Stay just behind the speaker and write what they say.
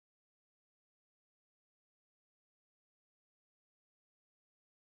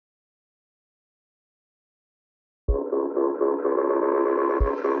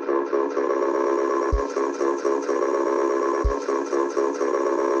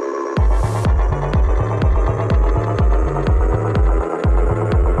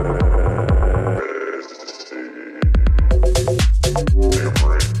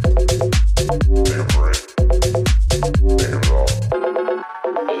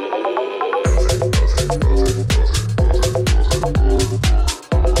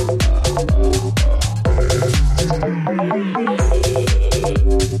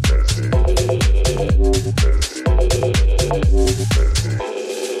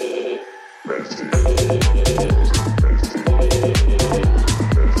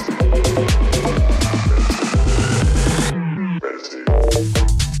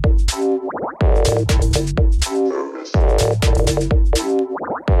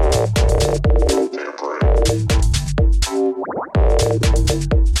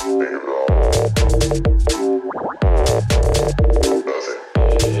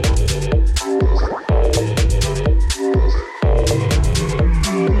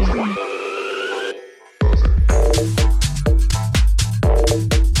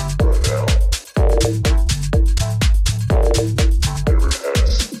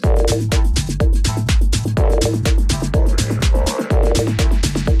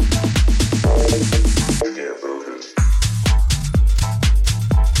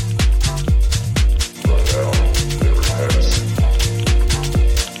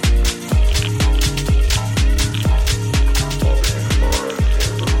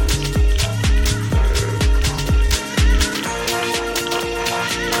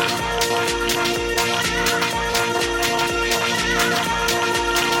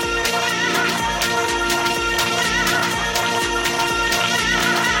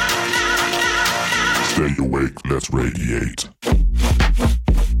Stay awake, let's radiate.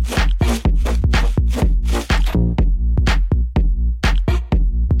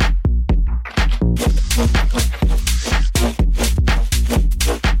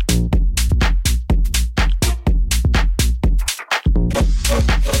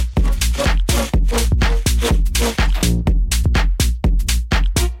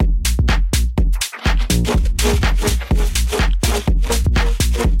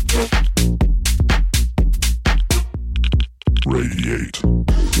 Radiate.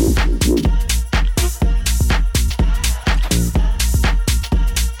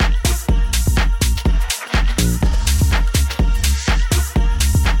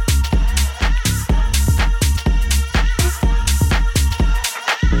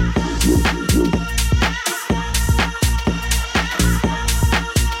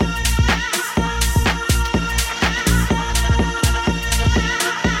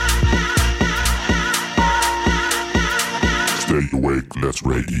 Stay awake, let's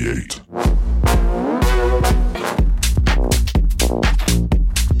radiate.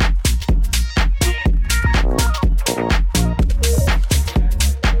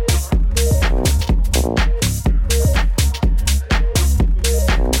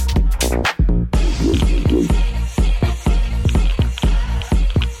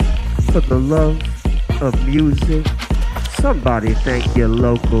 For the love of music, somebody thank your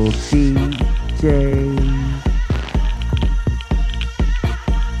local DJ.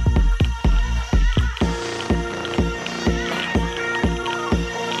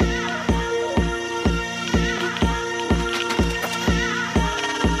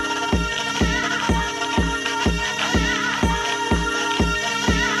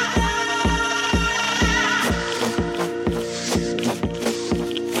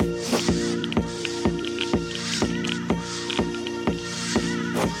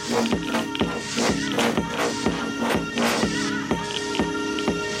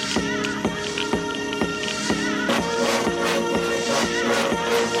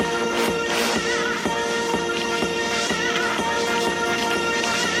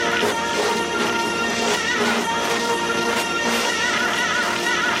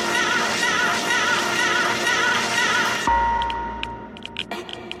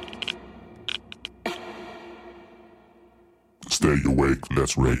 Stay awake,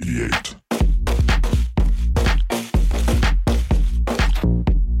 let's radiate.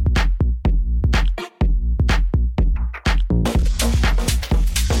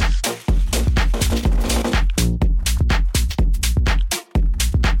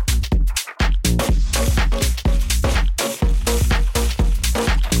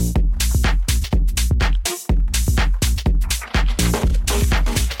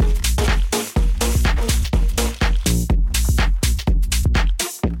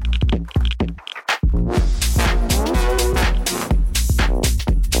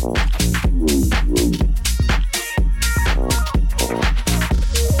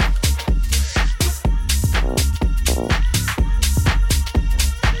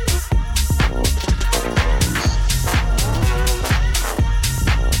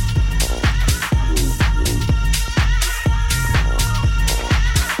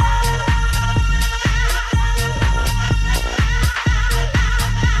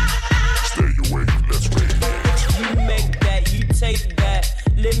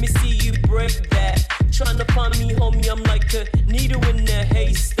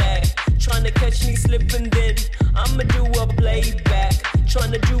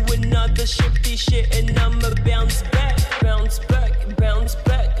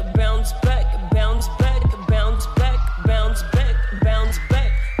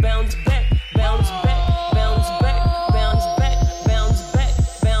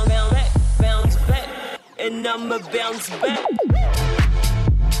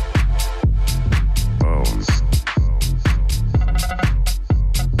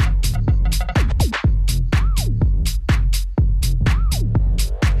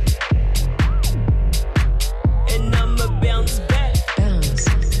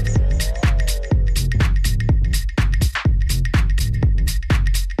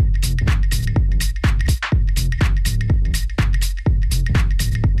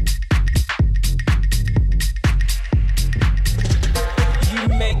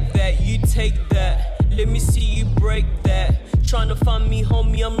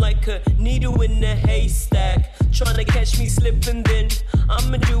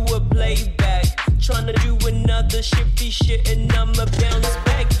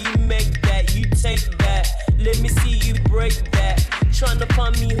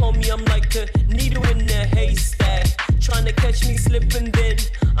 Trying to catch me slipping, then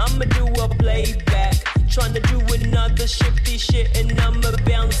I'ma do a playback. trying to do another shifty shit and I'ma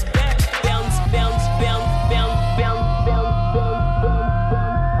bounce back. Bounce, bounce, bounce, bounce, bounce,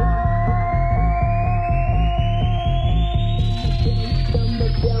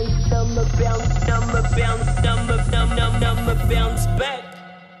 bounce, bounce back.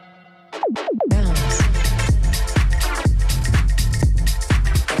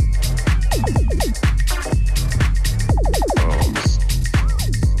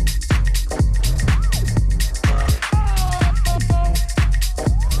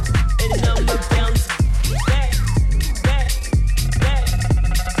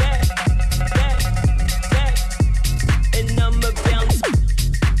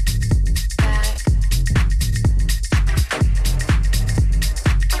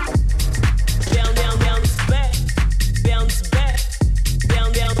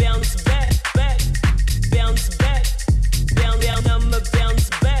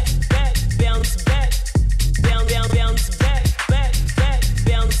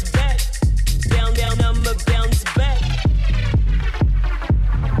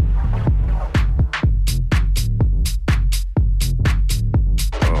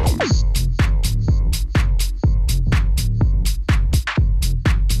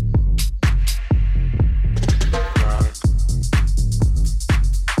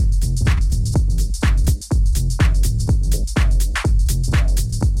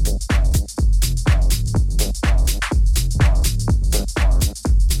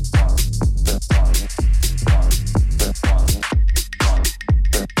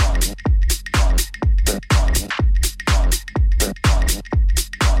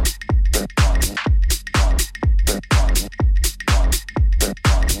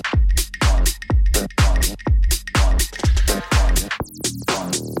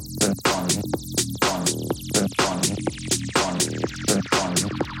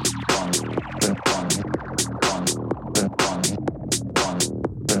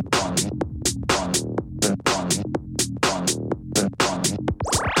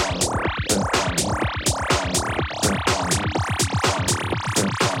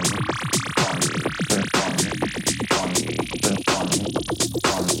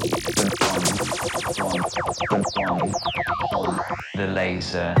 The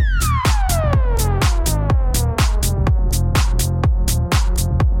laser.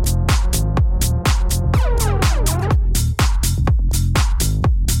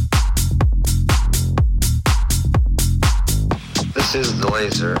 This is the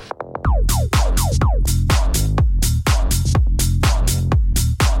laser.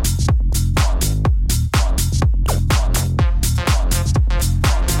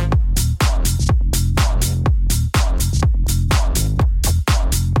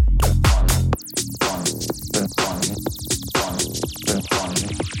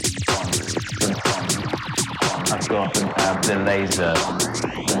 The laser.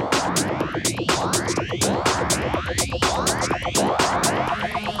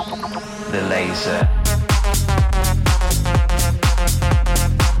 The laser.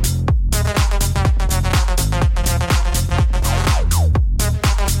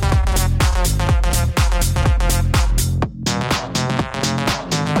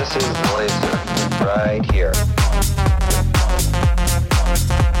 This is the laser, right here.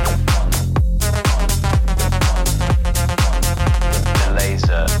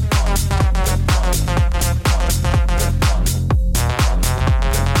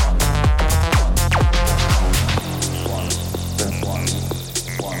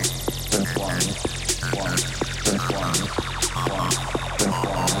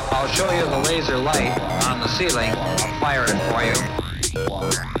 I'll show you the laser light on the ceiling. I'll fire it for you.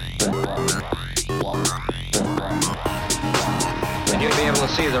 And you'll be able to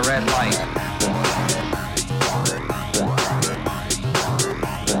see the red light.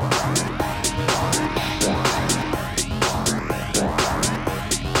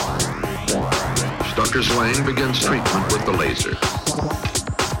 Dr. Swain begins treatment with the laser.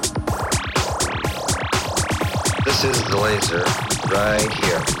 This is the laser right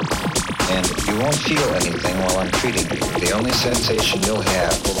here. And you won't feel anything while I'm treating you. The only sensation you'll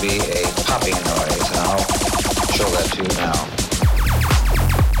have will be a popping noise, and I'll show that to you now.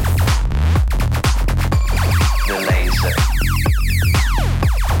 The laser.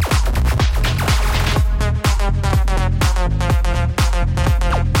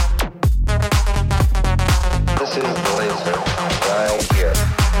 This is the laser right here.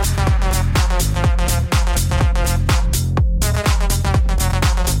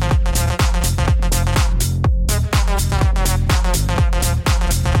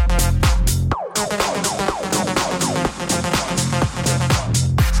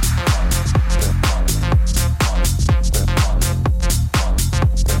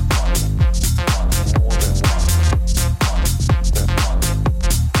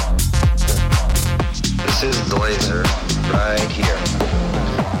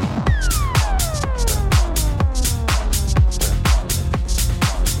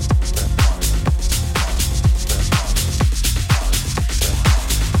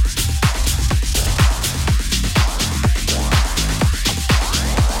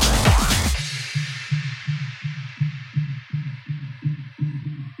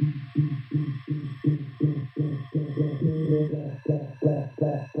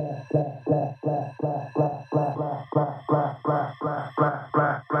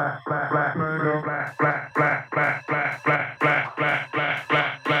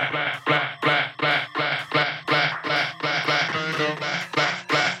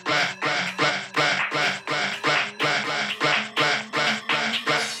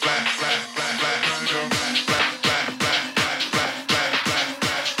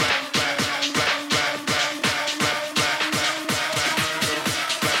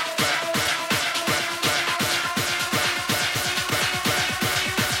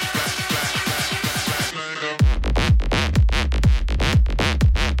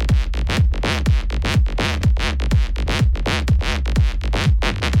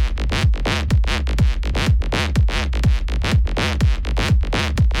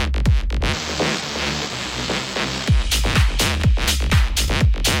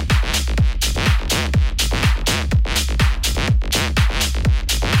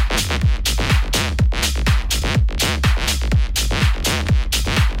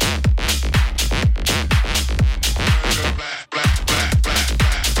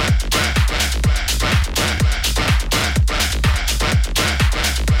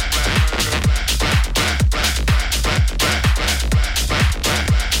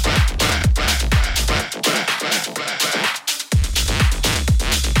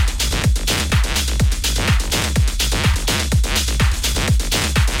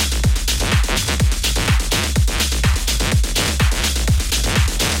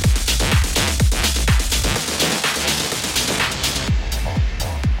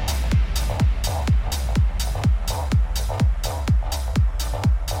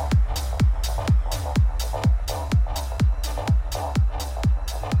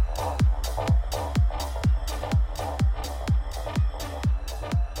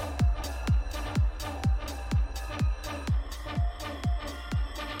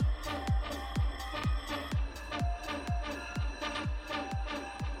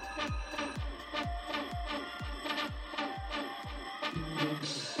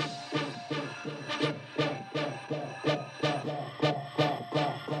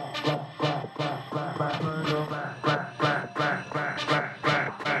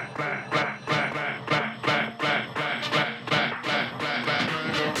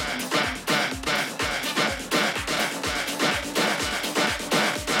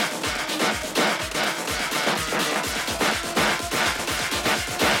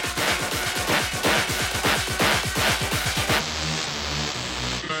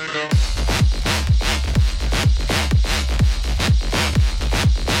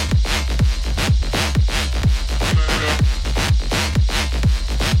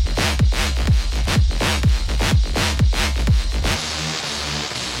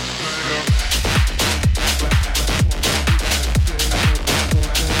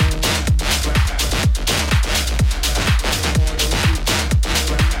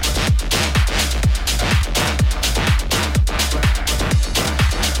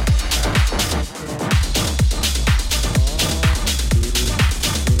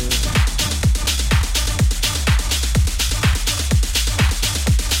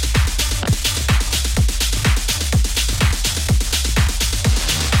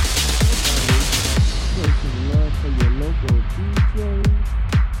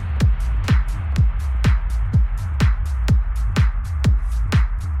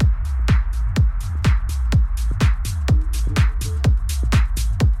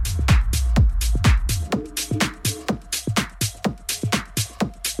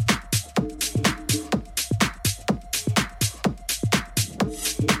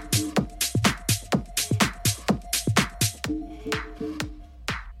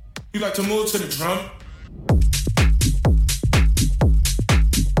 like to move to the drum.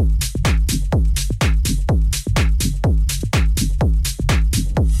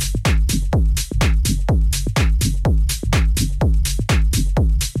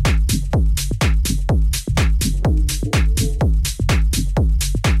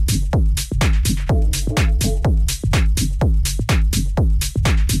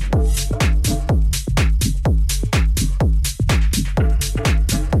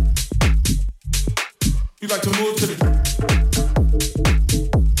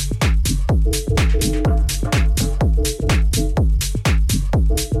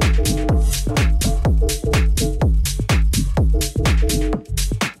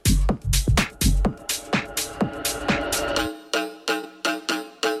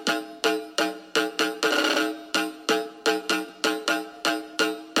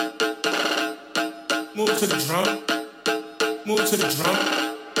 Move to the drum. Move to the drum.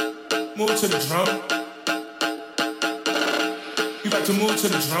 Move to the drum. You like to move to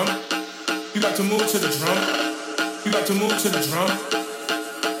the drum. You like to move to the drum. You like to move to the drum.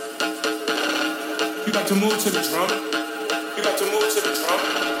 You like to move to the drum. You like to move to the drum.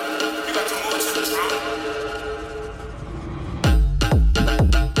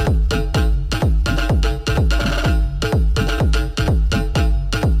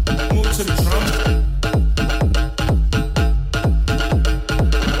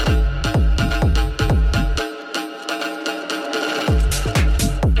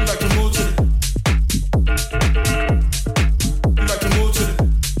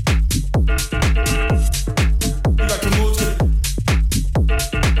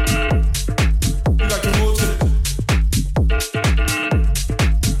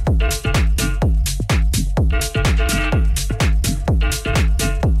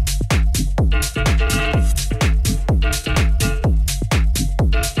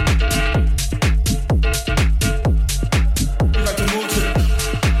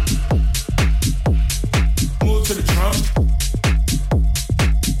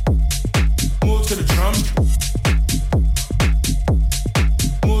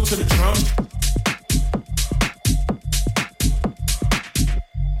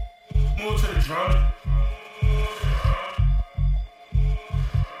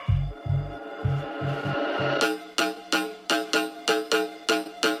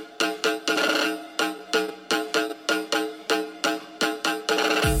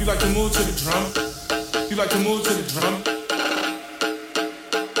 You like to move to the drum. You like to move to the drum. You like to move to the drum.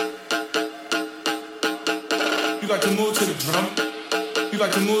 You like to move to the drum. You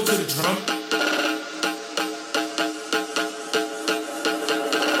like to move to the drum.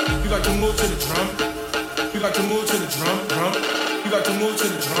 You like to move to the drum. You like to move to the drum, drum. You like to move to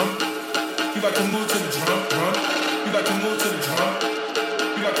the drum. You like to move to the drum, drum. You like to move to the drum.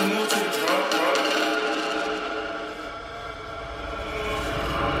 You like to move to the drum, drum.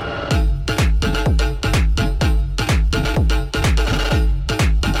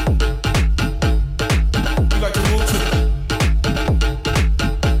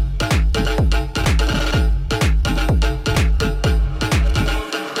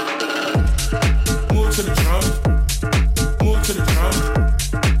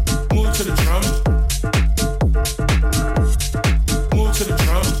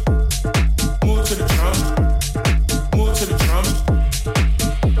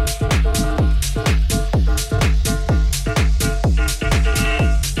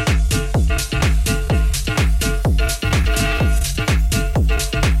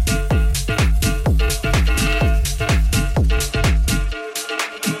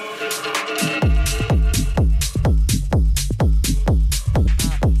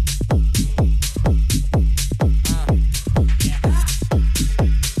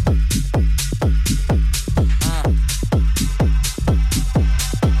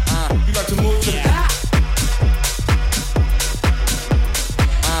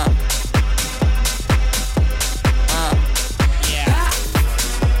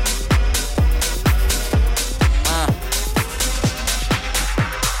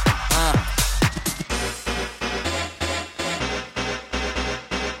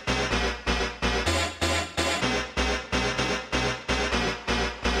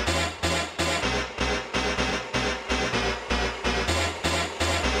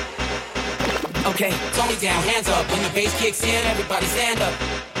 Okay, Tony down, hands up. When the bass kicks in, everybody stand up.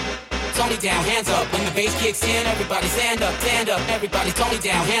 Tony down, hands up. When the bass kicks in, everybody stand up, stand up. Everybody, Tony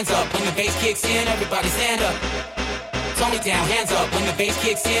down, hands up. When the bass kicks in, everybody stand up. Tony down, hands up. When the bass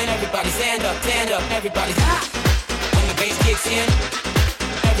kicks in, everybody stand up, stand up. Everybody, when the bass kicks in,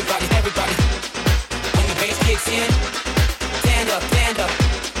 everybody. When the bass kicks in, stand up, stand up.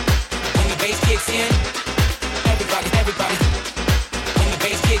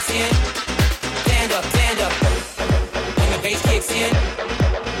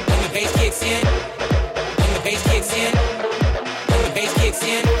 in, when the bass kicks in, when the bass kicks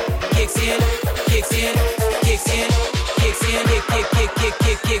in, kicks in, kicks in, kicks in, kicks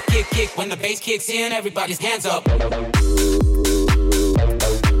in, kick. When the bass kicks in, everybody's hands up.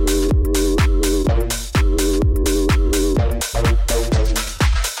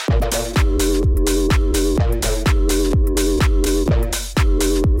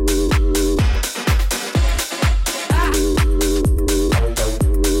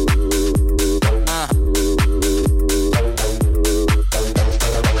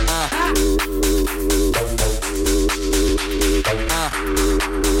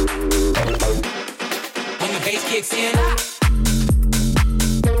 Kicks in.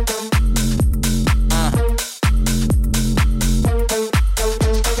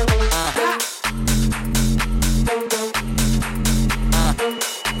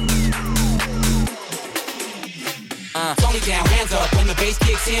 Tony down, hands up. When the bass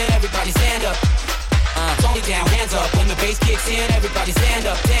kicks in, everybody stand up. Tony down, hands up. When the bass kicks in, everybody stand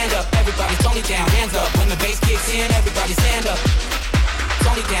up. Stand up, everybody. Tony down, hands up. When the bass kicks in, everybody stand up.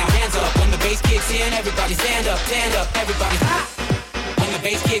 Tony down, hands up. When the bass kicks in, everybody stand up, everybody. When the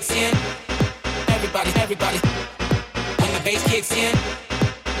bass kicks in, everybody. When the bass kicks in,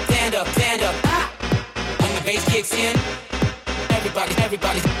 stand up. When the bass kicks in,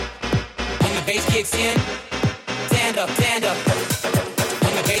 everybody. When the bass kicks in, stand up. When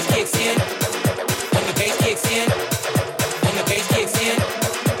the bass kicks in, when the bass kicks in, when the bass kicks in,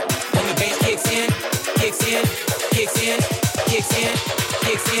 when the bass kicks in, kicks in.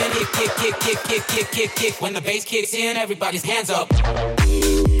 Kick. When the bass kicks in, everybody's hands up.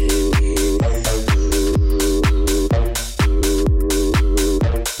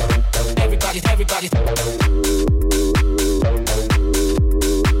 Everybody's.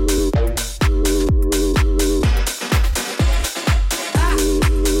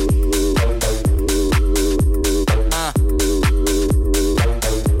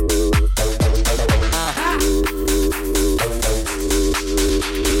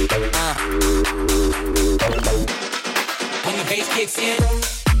 Kicks in.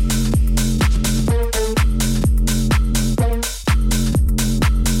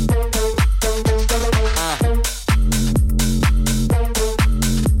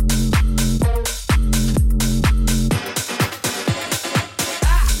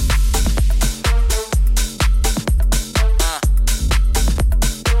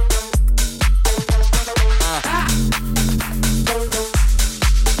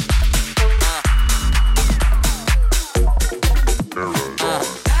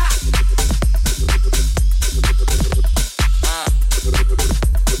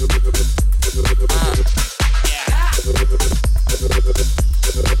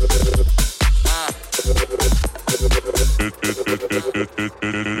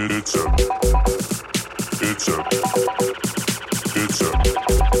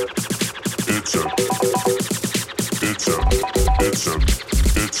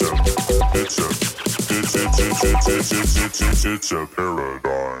 It's a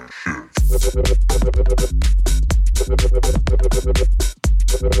paradigm shift.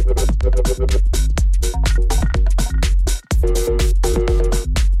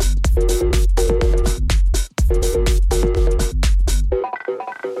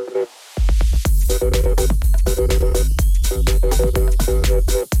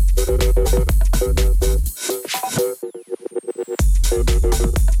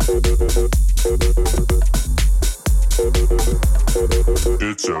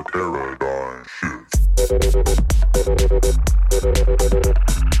 It's a paradigm shift.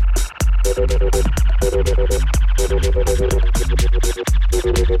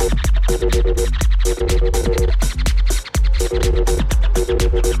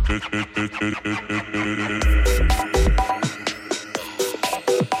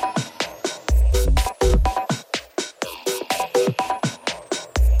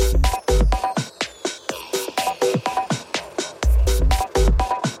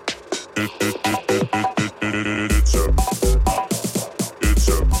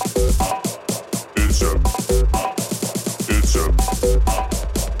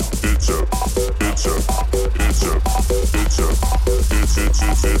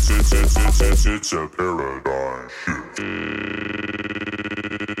 It's a paradigm shift.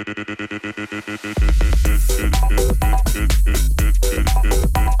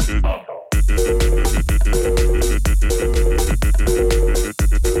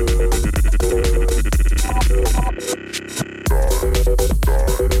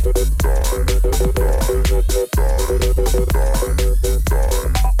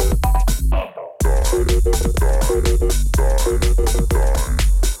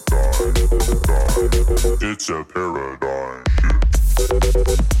 It's a paradigm shift.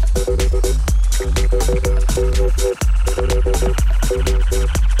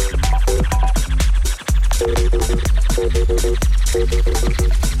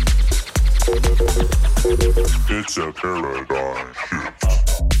 It's a paradigm shift.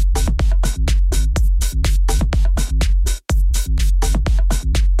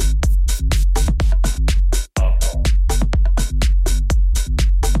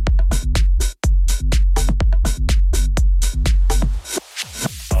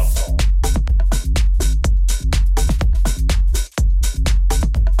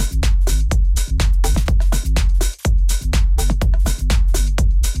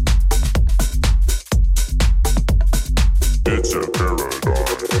 It's a paradigm.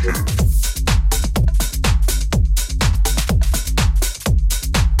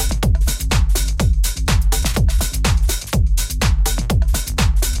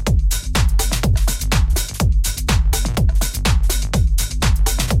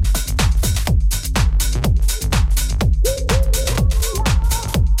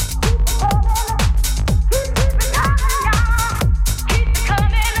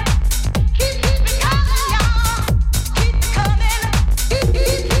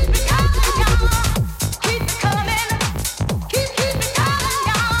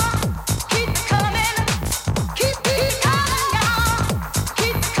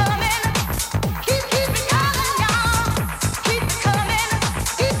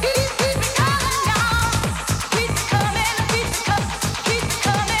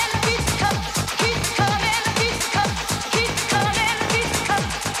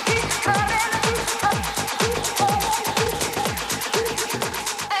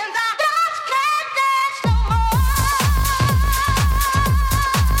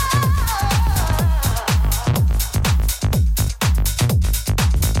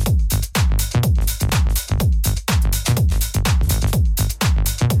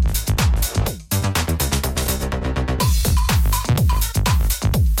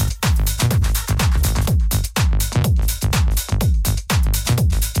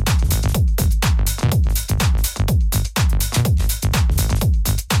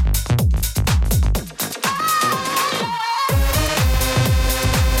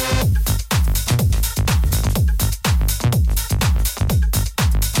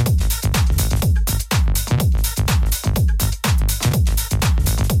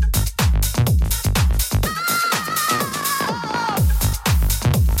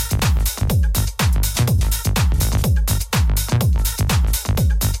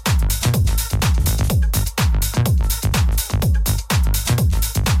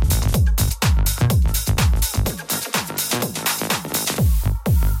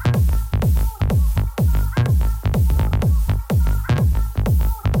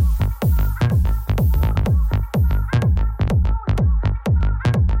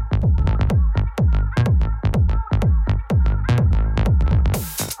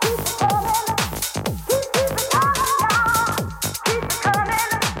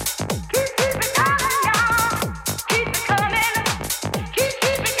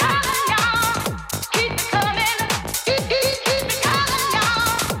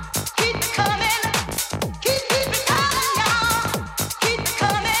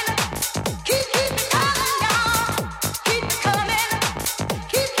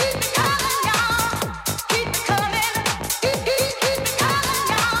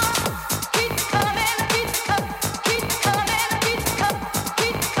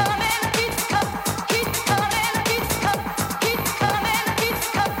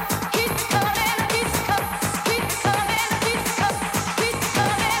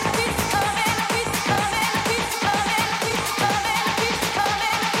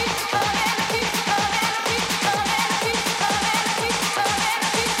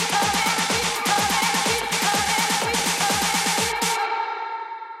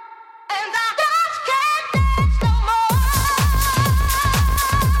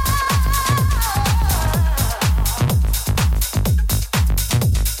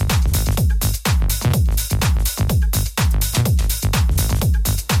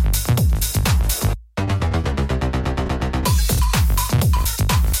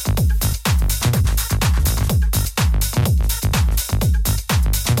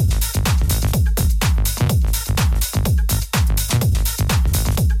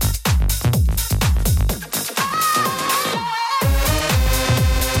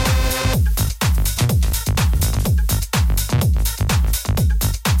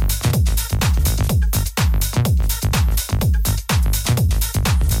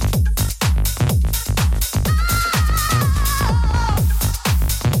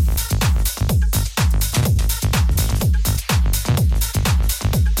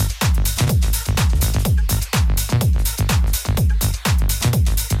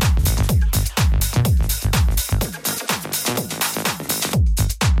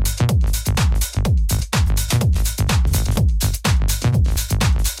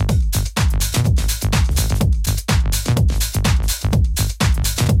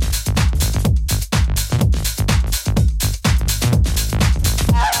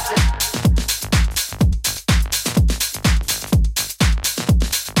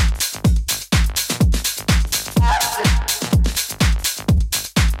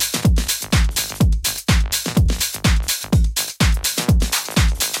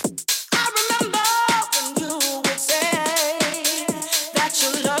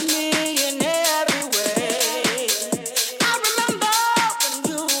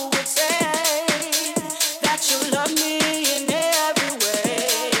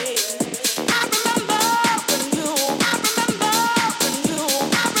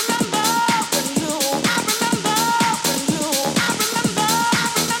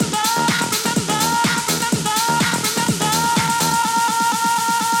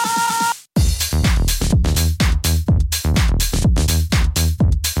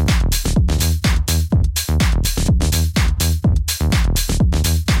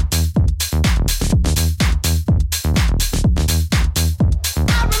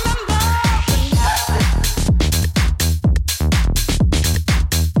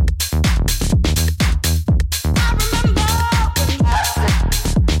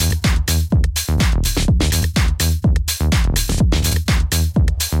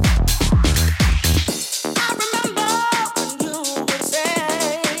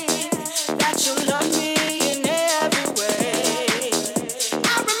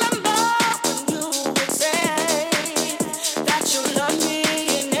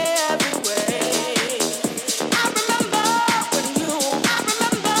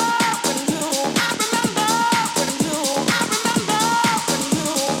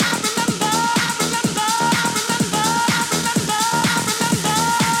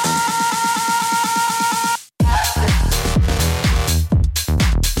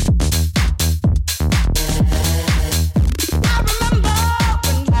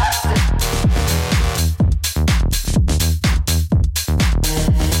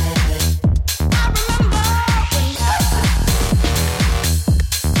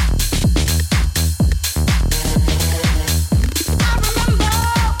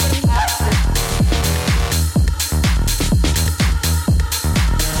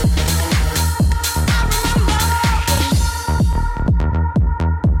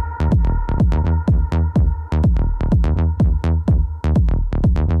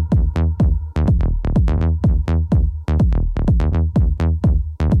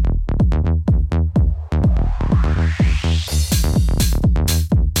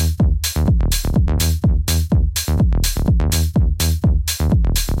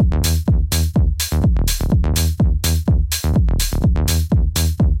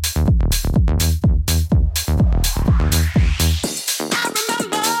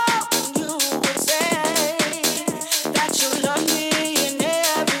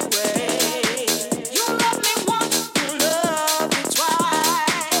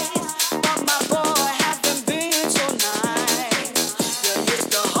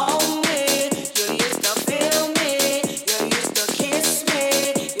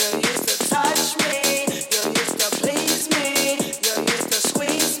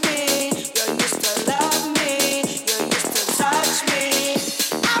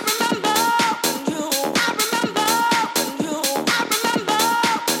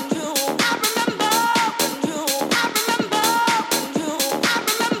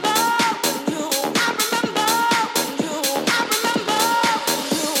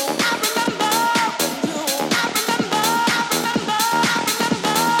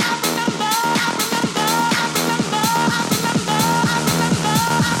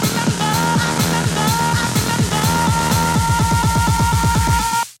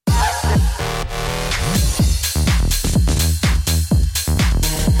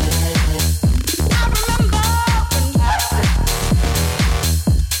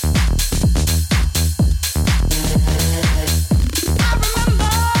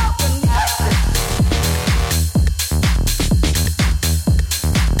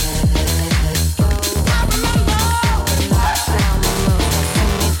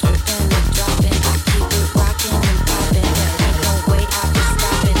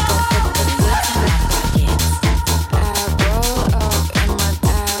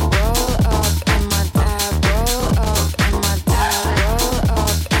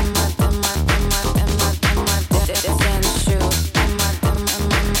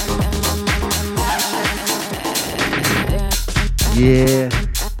 Yeah.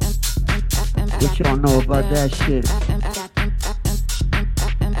 What y'all know about that shit?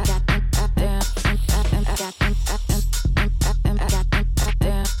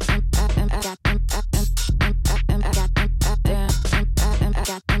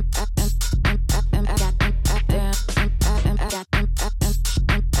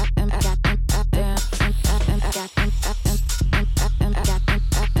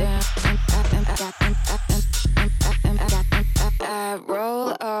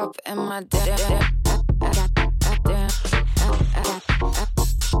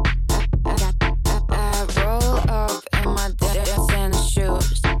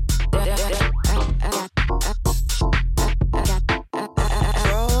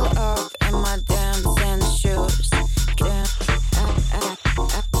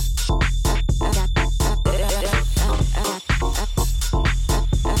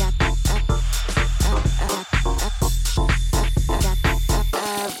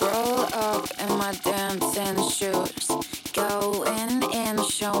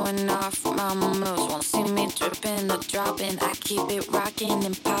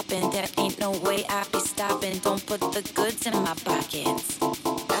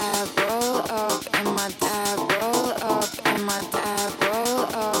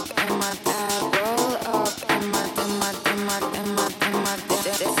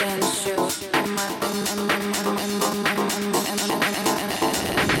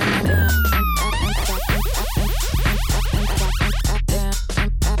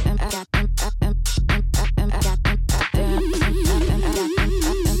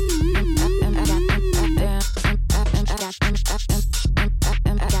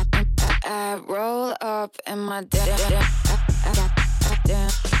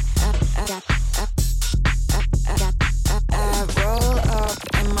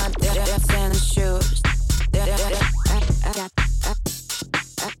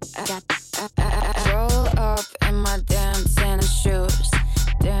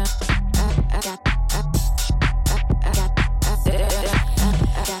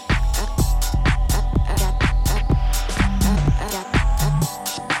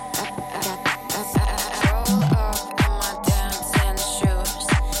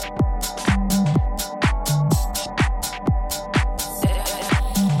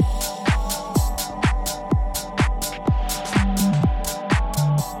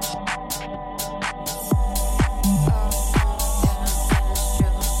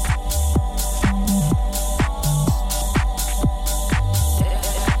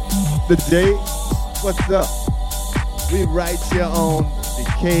 The day, what's up? We right here on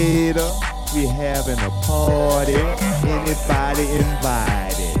Decatur. We having a party. Anybody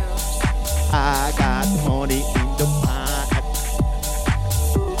invited? I got money in the pot.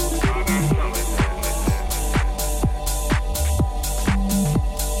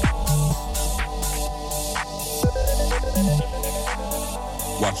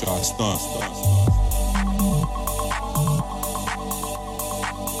 Watch our stunts.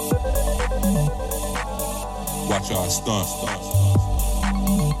 Watch our stunts.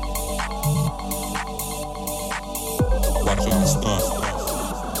 Watch our stunts.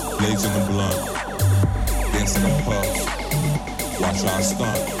 Blazing the blunt. Dancing the puff. Watch our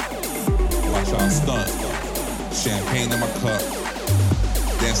stunt. Watch our stunt. Champagne in my cup.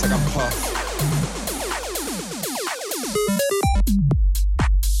 Dance like I'm puff.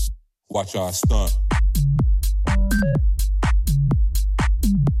 Watch our stunt.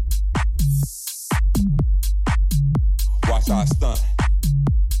 Watch our stunt.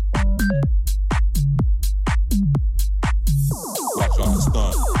 Watch our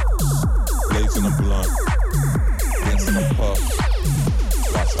stunt. Blazing the blunt. Dancing the puff.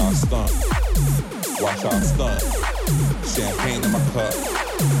 Watch our stunt. Watch our stunt. Champagne in my cup.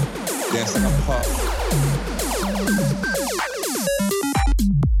 Dancing a puff.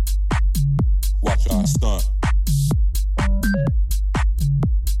 Watch our stunt.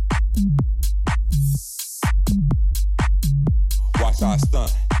 Watch our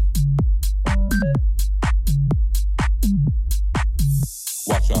stunt.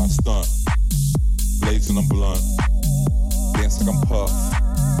 Watch our stunt. Blazing a blunt. Dance like I'm puff.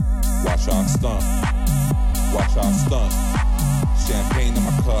 Watch our stunt. Watch our stunt. Champagne in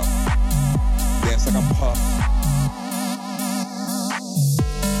my cup. Dance like I'm puff.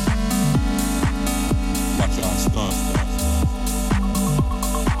 Watch our stunt.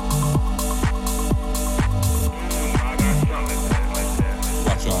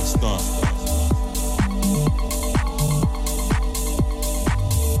 Watch our stunt.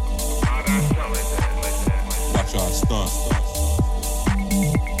 Watch our stunt.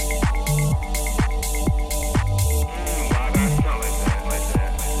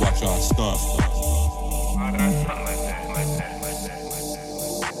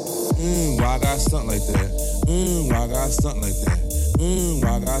 why I got something like that? Why I got something like that?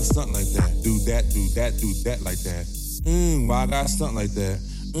 Why I got something like that? Do that like that. Why I got something like that?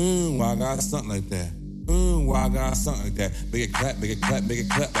 Why I got something like that? Why I got something like that? Make it clap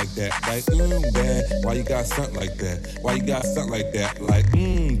like that. Like, dad, why you got something like that? Why you got something like that? Like,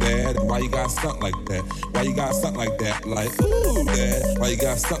 dad, why you got something like that? Why you got something like that? Like, dad, why you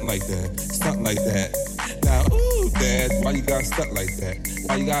got something like that? Something like that. Now, dad, why you got something like that?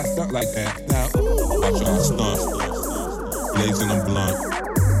 Why you got something like that? Now, watch y'all stunt. Blazing them blunt.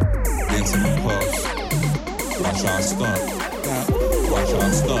 Dancing them puffs. Watch y'all stunt. Now, watch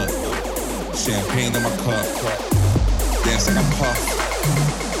y'all stunt. Champagne in my cup, dancing a puff.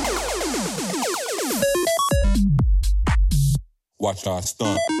 Watch our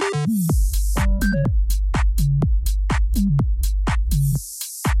stunt.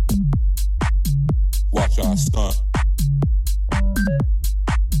 Watch our stunt.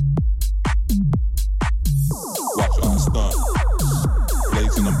 Watch our stunt.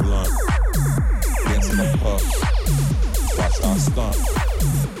 Blazing a blunt, dancing a puff. Watch our stunt.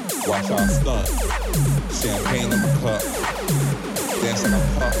 Watch our stunt. Champagne in my cup. Dancing a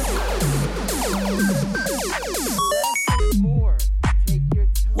puff.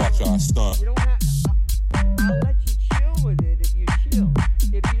 Watch our stunt. You don't have, I'll let you chill with it if you chill.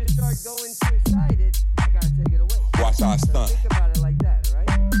 If you start going too excited, I gotta take it away. Watch our stunt. So think about it like that, right?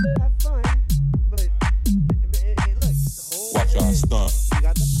 Have fun, but look. Watch our stunt. You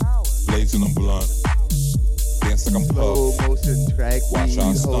got the power. Blazing a blunt. Dancing a puff. Motion track. Watch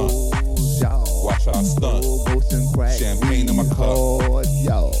our stunt. Watch our stunt. Motion crack. Champagne in my cup.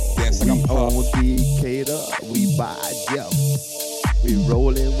 Yo. Dancing a puff. On Decatur, we buy Jeff. We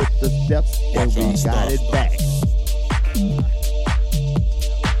rolling with the steps and Watch we our got stunt. it back.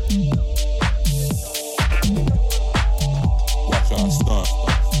 Watch our stunt.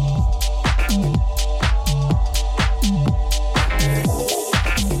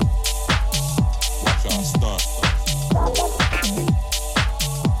 Watch our stunt.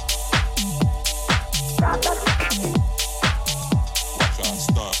 Watch our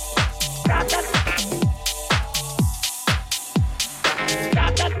stunt.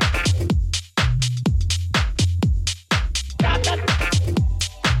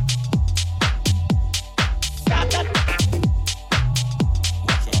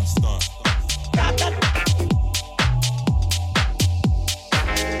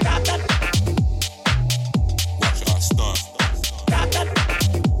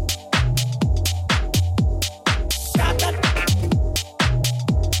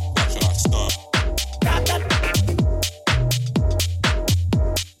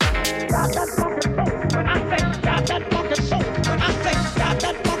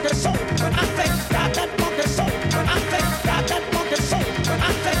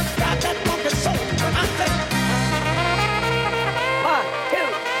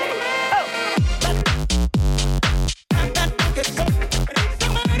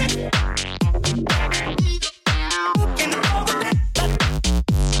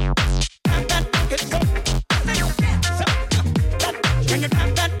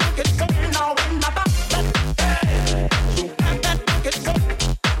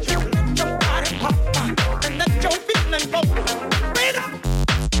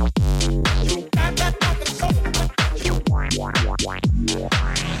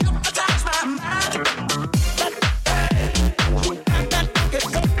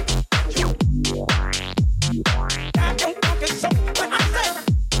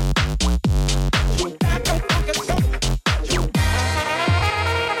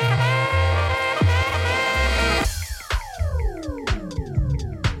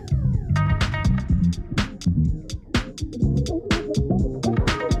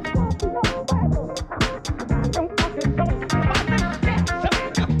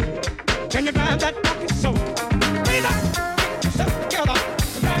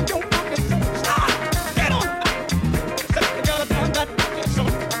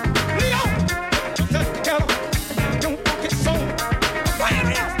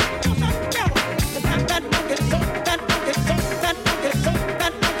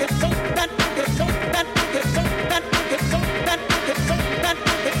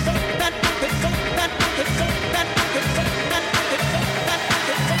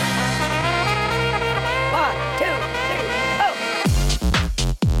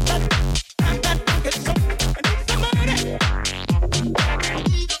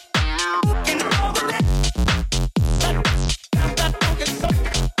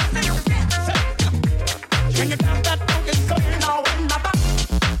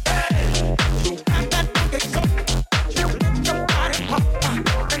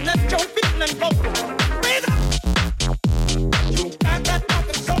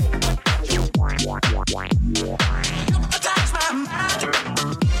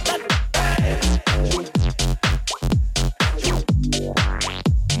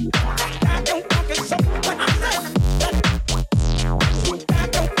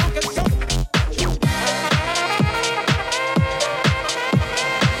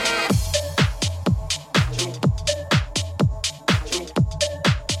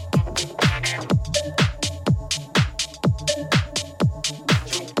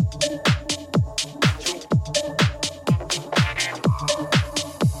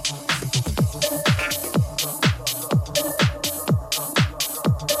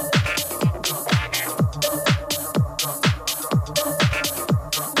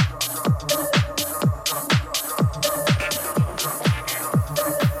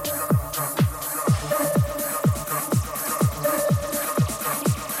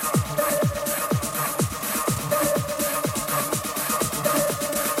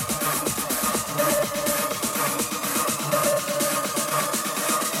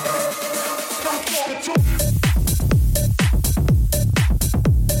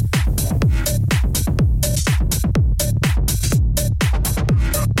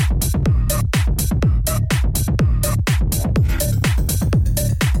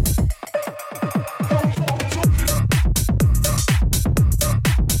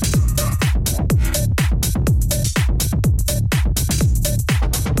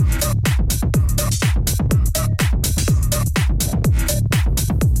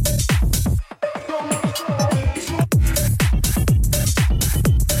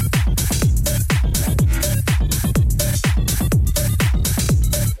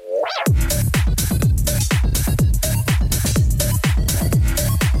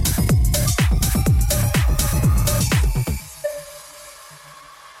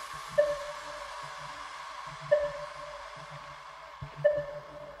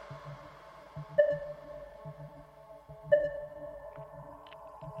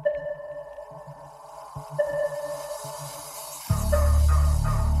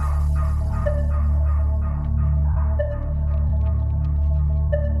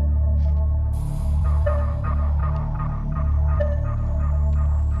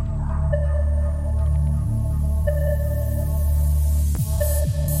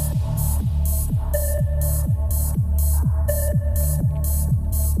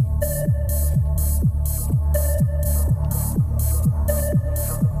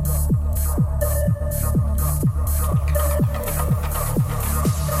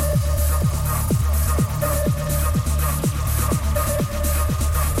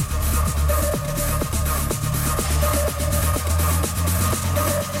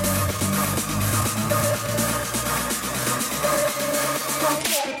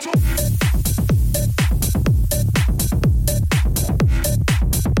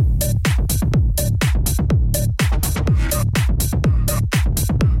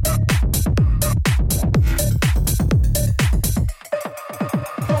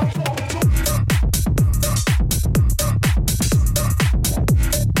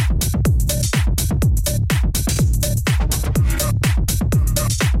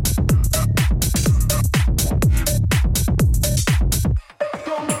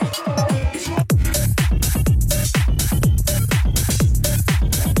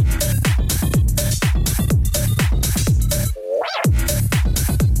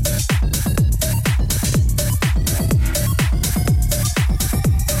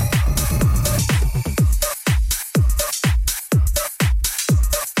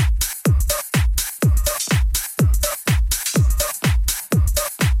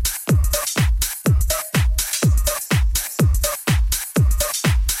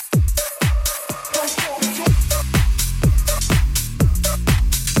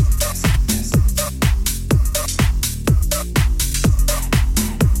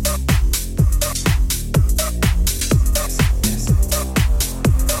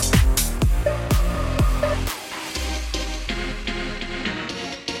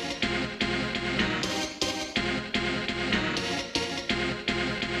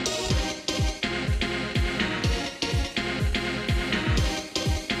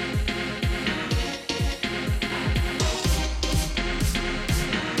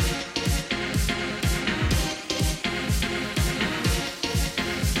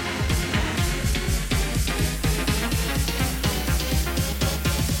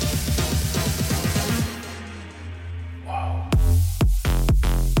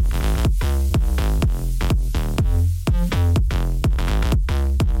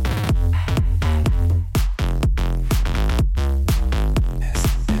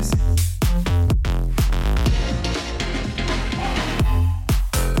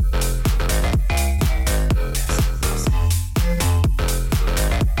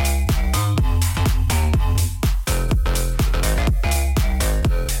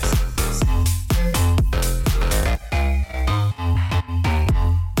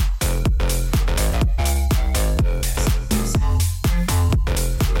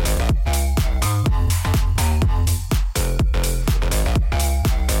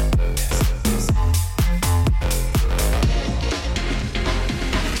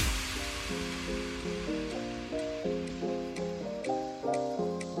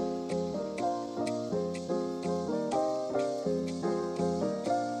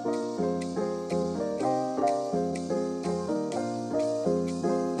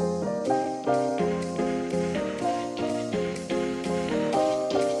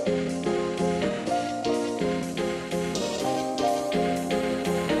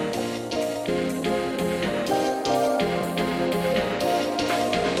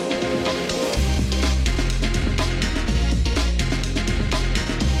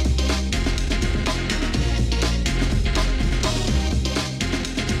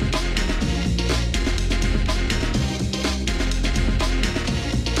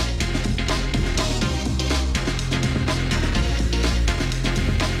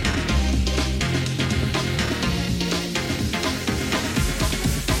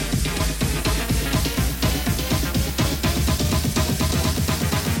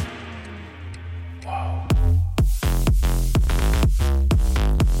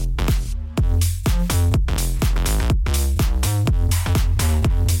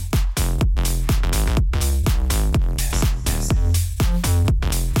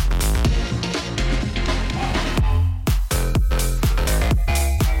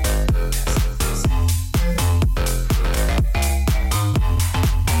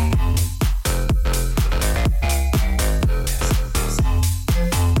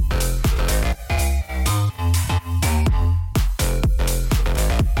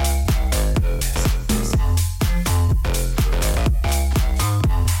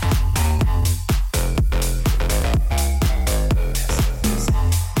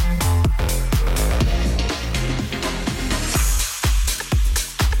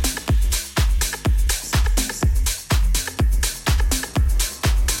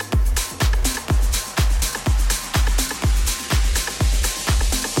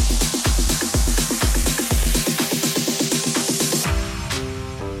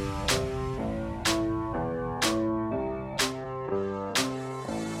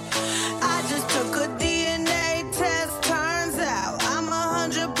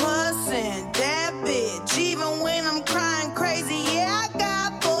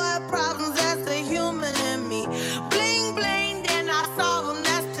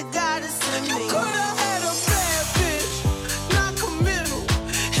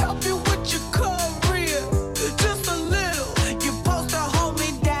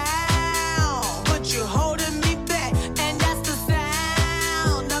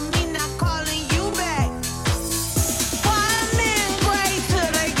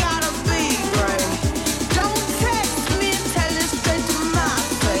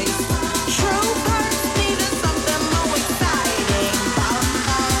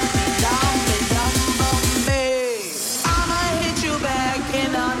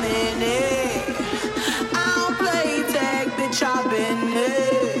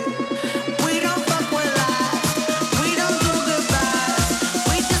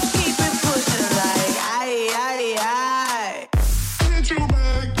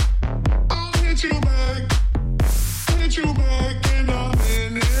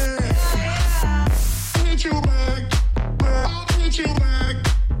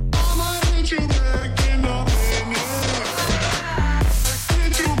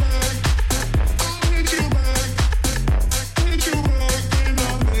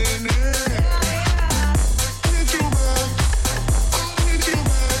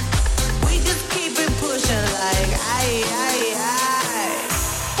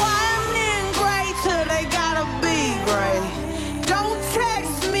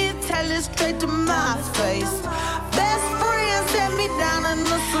 in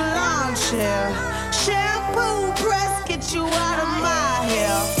the salon chair. Shampoo press, get you out of my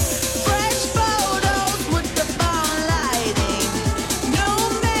hair. Fresh photos with the bomb lighting. New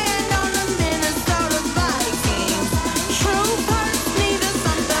man on the Minnesota Vikings. True hurts needed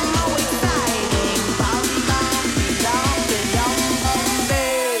something more exciting. Bum, bum, bum, bum, bum,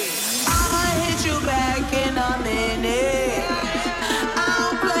 babe. I'ma hit you back in a minute.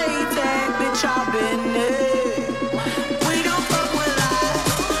 I'll play tag, bitch, I've been there. We don't fuck with lies.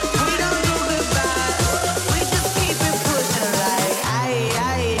 We don't do goodbyes. We just keep it pushing like aye,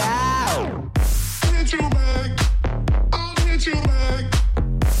 aye, aye.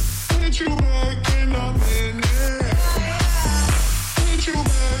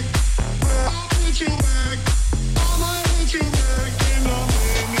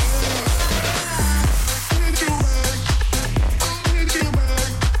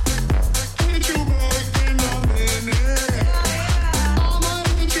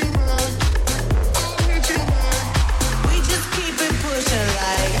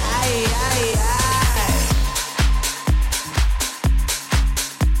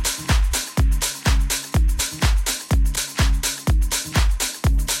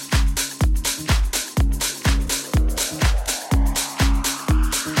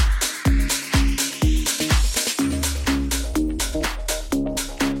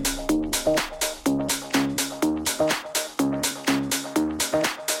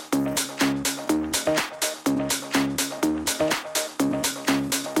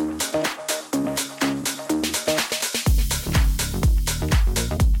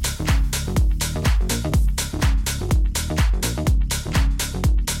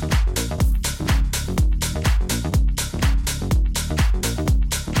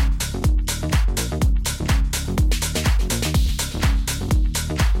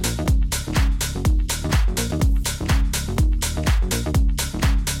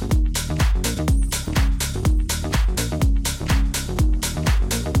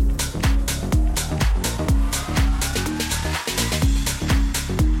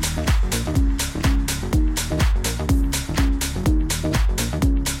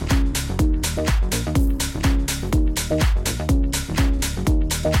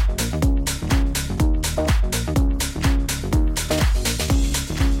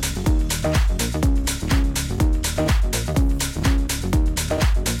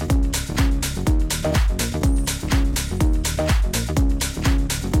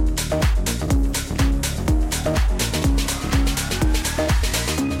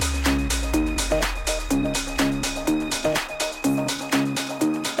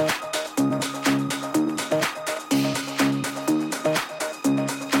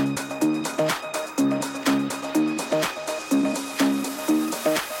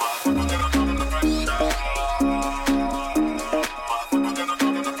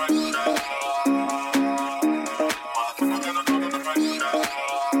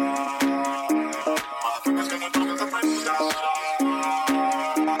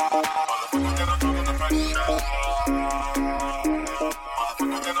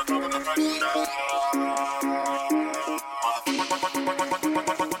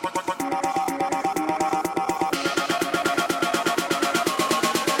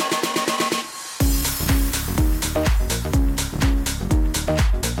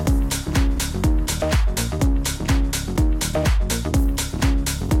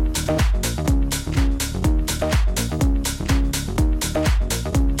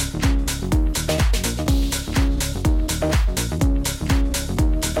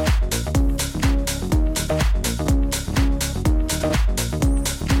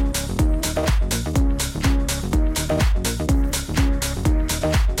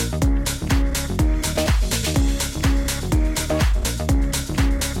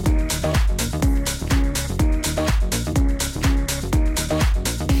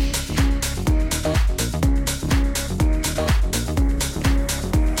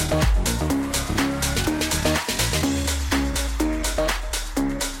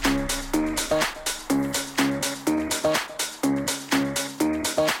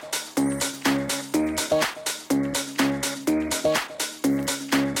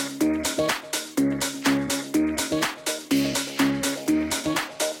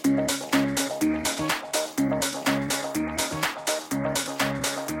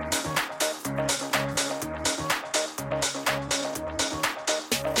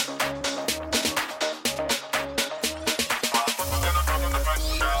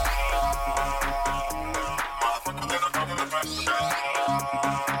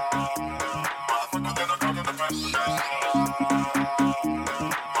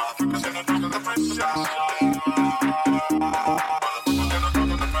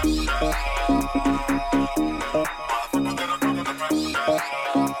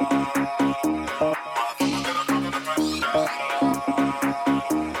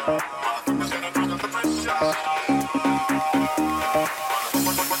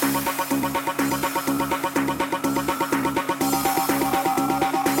 Thank you.